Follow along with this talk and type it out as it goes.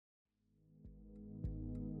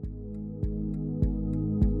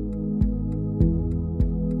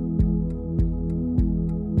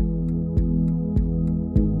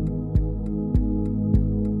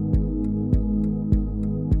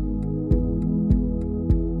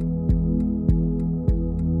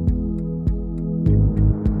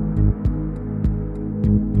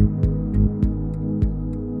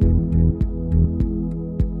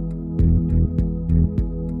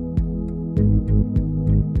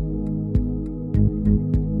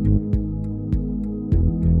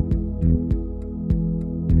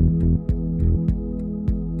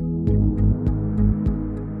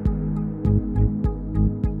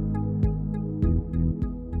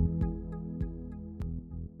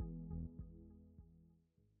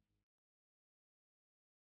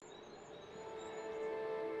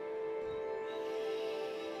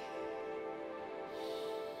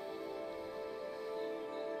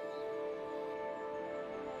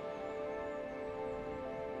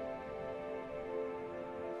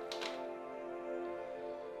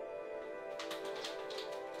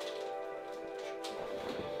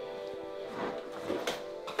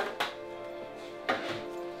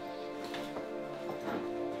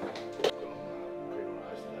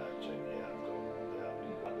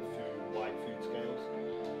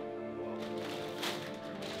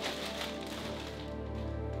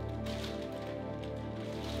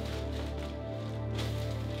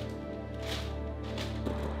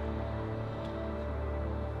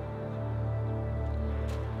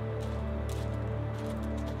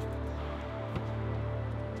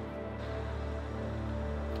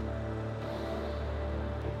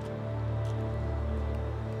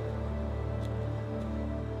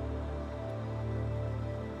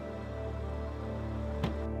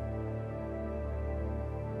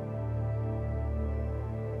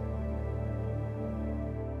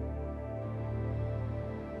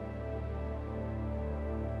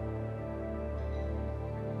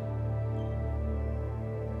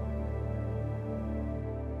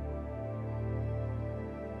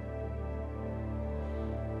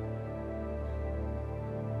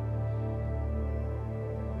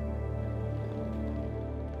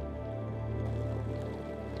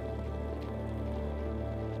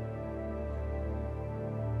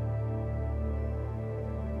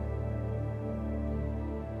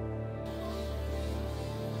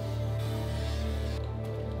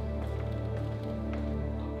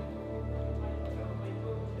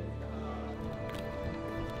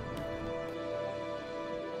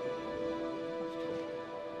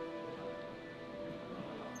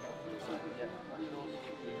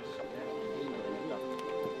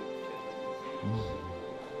You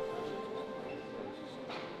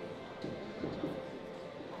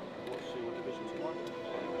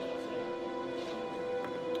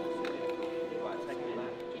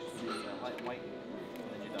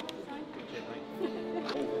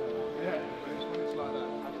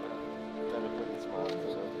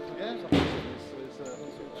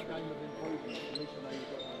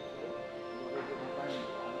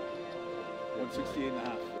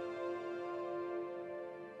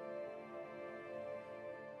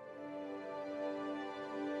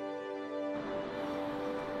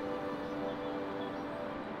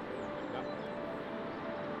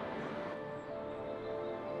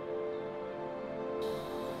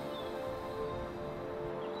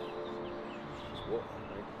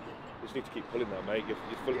just need to keep pulling that, mate.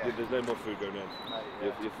 There's no more food going in.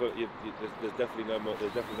 There's definitely no more.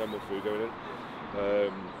 There's definitely no more food going in.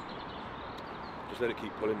 Just let it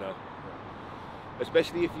keep pulling now.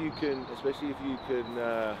 Especially if you can. You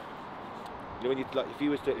know, when you like, if you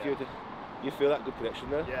were to, you feel that good connection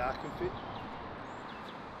there. Yeah, I can feel.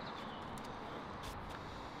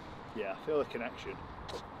 Yeah, I feel the connection.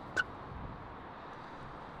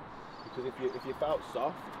 Because if you felt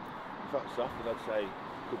soft, then I'd say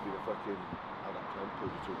could be the fucking how that time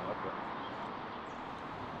pulled you too hard, but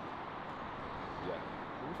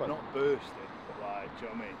yeah. Not bursting, but like, do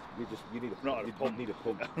you know what I mean? You need a not a pump. You need a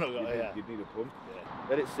pump. You need a pump. Yeah.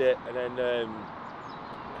 Let it sit, and then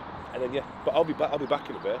yeah. But I'll be back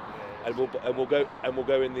in a bit, and we'll go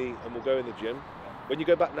in the gym. Yeah. When you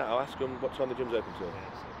go back now, ask them what time the gym's open till.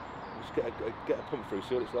 Just get a pump through.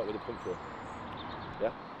 See what it's like with a pump through.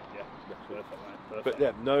 Yeah. Yeah. Perfect, mate. Perfect. But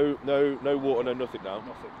yeah, no water, no nothing now.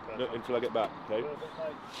 Nothing. Until I get back. Okay.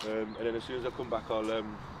 Perfect, and then as soon as I come back, I'll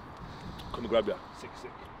come and grab you. Sick.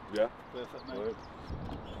 Yeah. Perfect, mate. Right.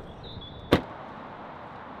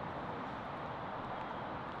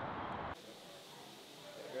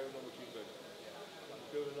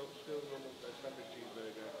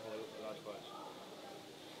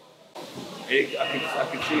 I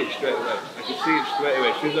can see it straight away.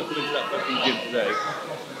 As soon as I come into that fucking gym today,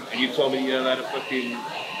 and you told me you had a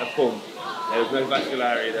pump, there was no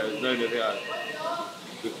vascularity, there was no nothing else.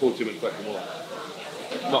 We poured too much fucking water.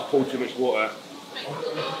 Not poured too much water,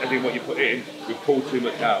 as in what you put in, we pulled too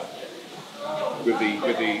much out.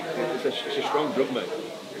 It's a strong drug, mate.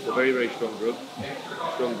 It's a very, very strong drug.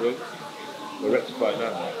 We're rectified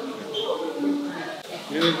now.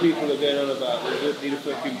 You know when people are going on about they need a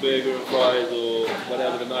fucking burger and fries or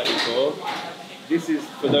whatever the night before? This is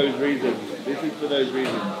for those reasons.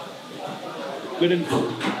 Couldn't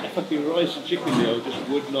a fucking rice and chicken meal just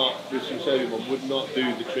would not, with some sodium on, would not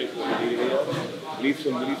do the trick that we need here. We need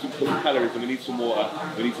some calories and we need some water,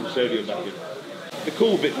 we need some sodium back in. The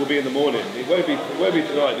cool bit will be in the morning. It won't be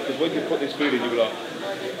tonight, because when you put this food in, you'll be like,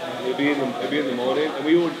 it'll be in the morning, and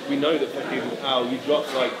we know that fucking how you drop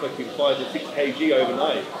like fucking 5 to 6 kg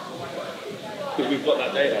overnight, because we've got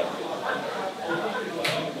that data.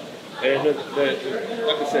 And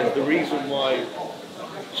like I said, the reason why,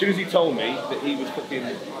 as soon as he told me that he was fucking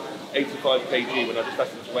 85 kg when I just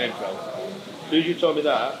asked him to weigh himself, as soon as you told me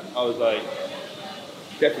that, I was like,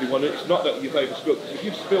 definitely one. It's not that you've overscooked. If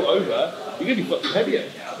you've spilled over, you're gonna be fucking heavier.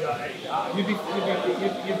 You'd be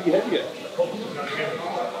heavier.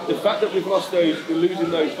 The fact that we're losing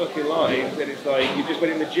those fucking lines, and it's like you just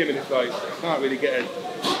went in the gym and it's like can't really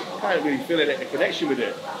feel a connection with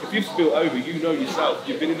it. If you've spilled over, you know yourself.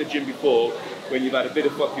 You've been in the gym before when you've had a bit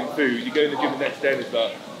of fucking food. You go in the gym the next day and it's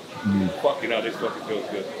like, fucking hell, this fucking feels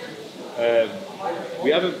good.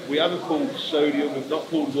 We haven't pulled sodium. We've not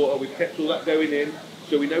pulled water. We've kept all that going in.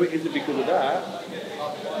 So we know it isn't because of that.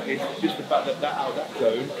 It's just the fact that out of that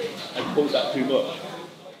zone and pulled that too much.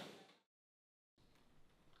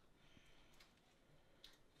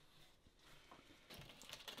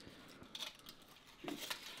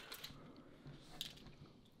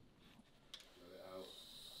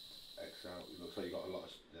 X out. It looks like you got a lot of.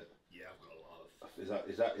 Yeah, I've got a lot of.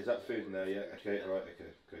 Is that food in there? Yeah. Okay. All right.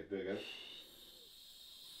 Okay. There you go.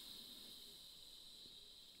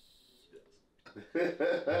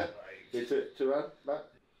 to run back.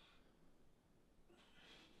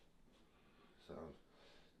 Sound.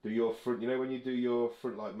 Do your front. You know when you do your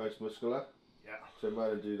front like most muscular. Yeah. Turn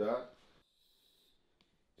around and do that.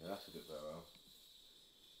 Yeah, that's a bit better. Al.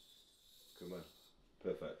 Come on.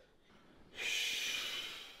 Perfect.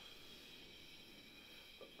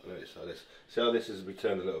 See how this has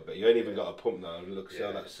returned a little bit. You ain't even got a pump now. Look, see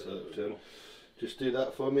how that's returned. Just do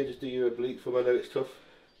that for me. Just do your oblique for me. I know it's tough.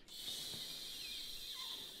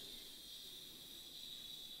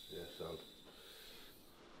 Yeah, sound.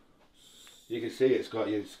 You can see it's got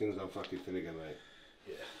your skin's on fucking thin again, mate.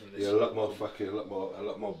 Yeah, a lot more fucking, a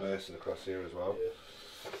lot more bursting across here as well. Yeah.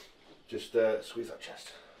 Just squeeze that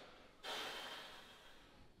chest.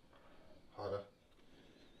 Harder.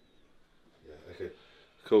 Yeah, okay.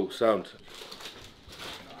 Cool, sound.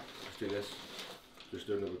 Let's do this. Just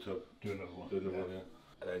do another tub. Do another one. Do another one, yeah.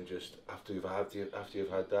 And then just after you've had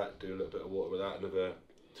that, do a little bit of water with that, another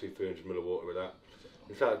 200-300 ml of water with that.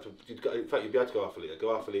 In fact, you'd be able to go half a litre.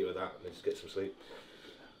 Go half a litre with that, and then just get some sleep.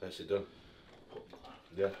 That's it done.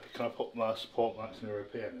 Yeah. Can I put my support max and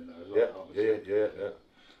European in there as well? Yeah. Perfect.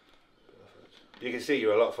 You can see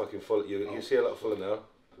you're a lot fucking full. You can see a lot fuller now.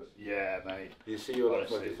 Yeah, mate. You see you're a lot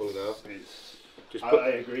fucking fuller now. Just I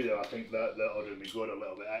agree though. I think that'll do me good a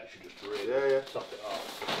little bit extra just to really top it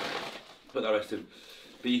off. Put that rest in.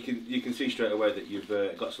 But you can see straight away that you've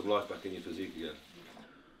got some life back in your physique again.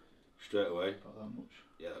 Straight away. Not that much.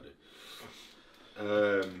 Yeah, I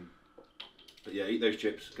do. But yeah, eat those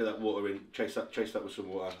chips, get that water in, chase that with some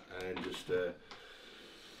water, and just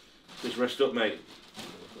rest up, mate.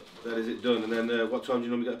 That is it done. And then what time do you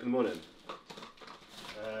normally get up in the morning?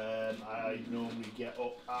 I normally get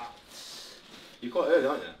up at... You're quite early,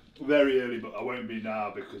 aren't you? Very early, but I won't be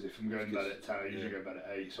now because if I'm going to bed at 10, I usually go to bed at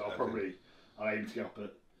 8, so I'll aim to get up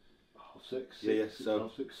at 6:30. Yeah,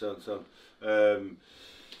 so.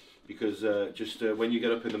 Because when you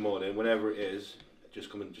get up in the morning, whenever it is,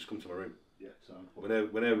 just come to my room. Yeah, so.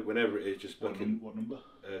 Whenever it is, just what number?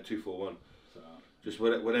 241. So. Just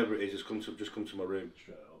whenever it is, just come to my room.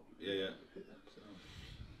 Straight up. Yeah.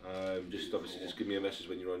 Just obviously just give me a message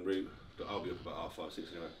when you're en route. But I'll be up about 5:30,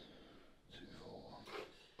 6 anyway.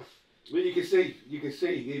 241. Well, you can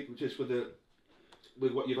see just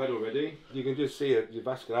with what you've had already, you can just see your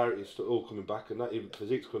vascularity is all coming back, and that even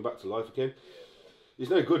physique's coming back to life again. It's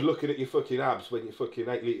no good looking at your fucking abs when you're fucking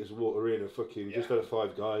 8 litres of water in and fucking just over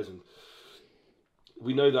 5 guys, and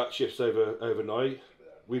we know that shifts overnight.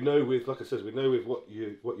 We know with, like I said, we know with what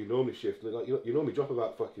you normally shift, like you normally drop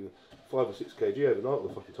about fucking 5 or 6 kg overnight all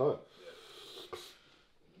the fucking time.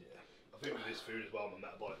 Yeah, I think with this food as well, my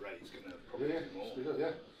metabolic rate is going to probably be more.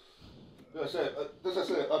 Yeah. As I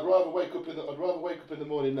say, I'd rather wake up in the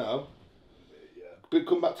morning now. Yeah.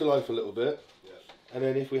 Come back to life a little bit. Yeah. And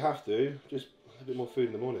then if we have to, just a bit more food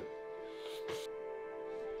in the morning.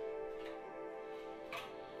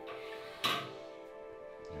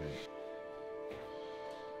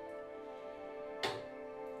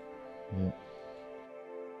 Yeah.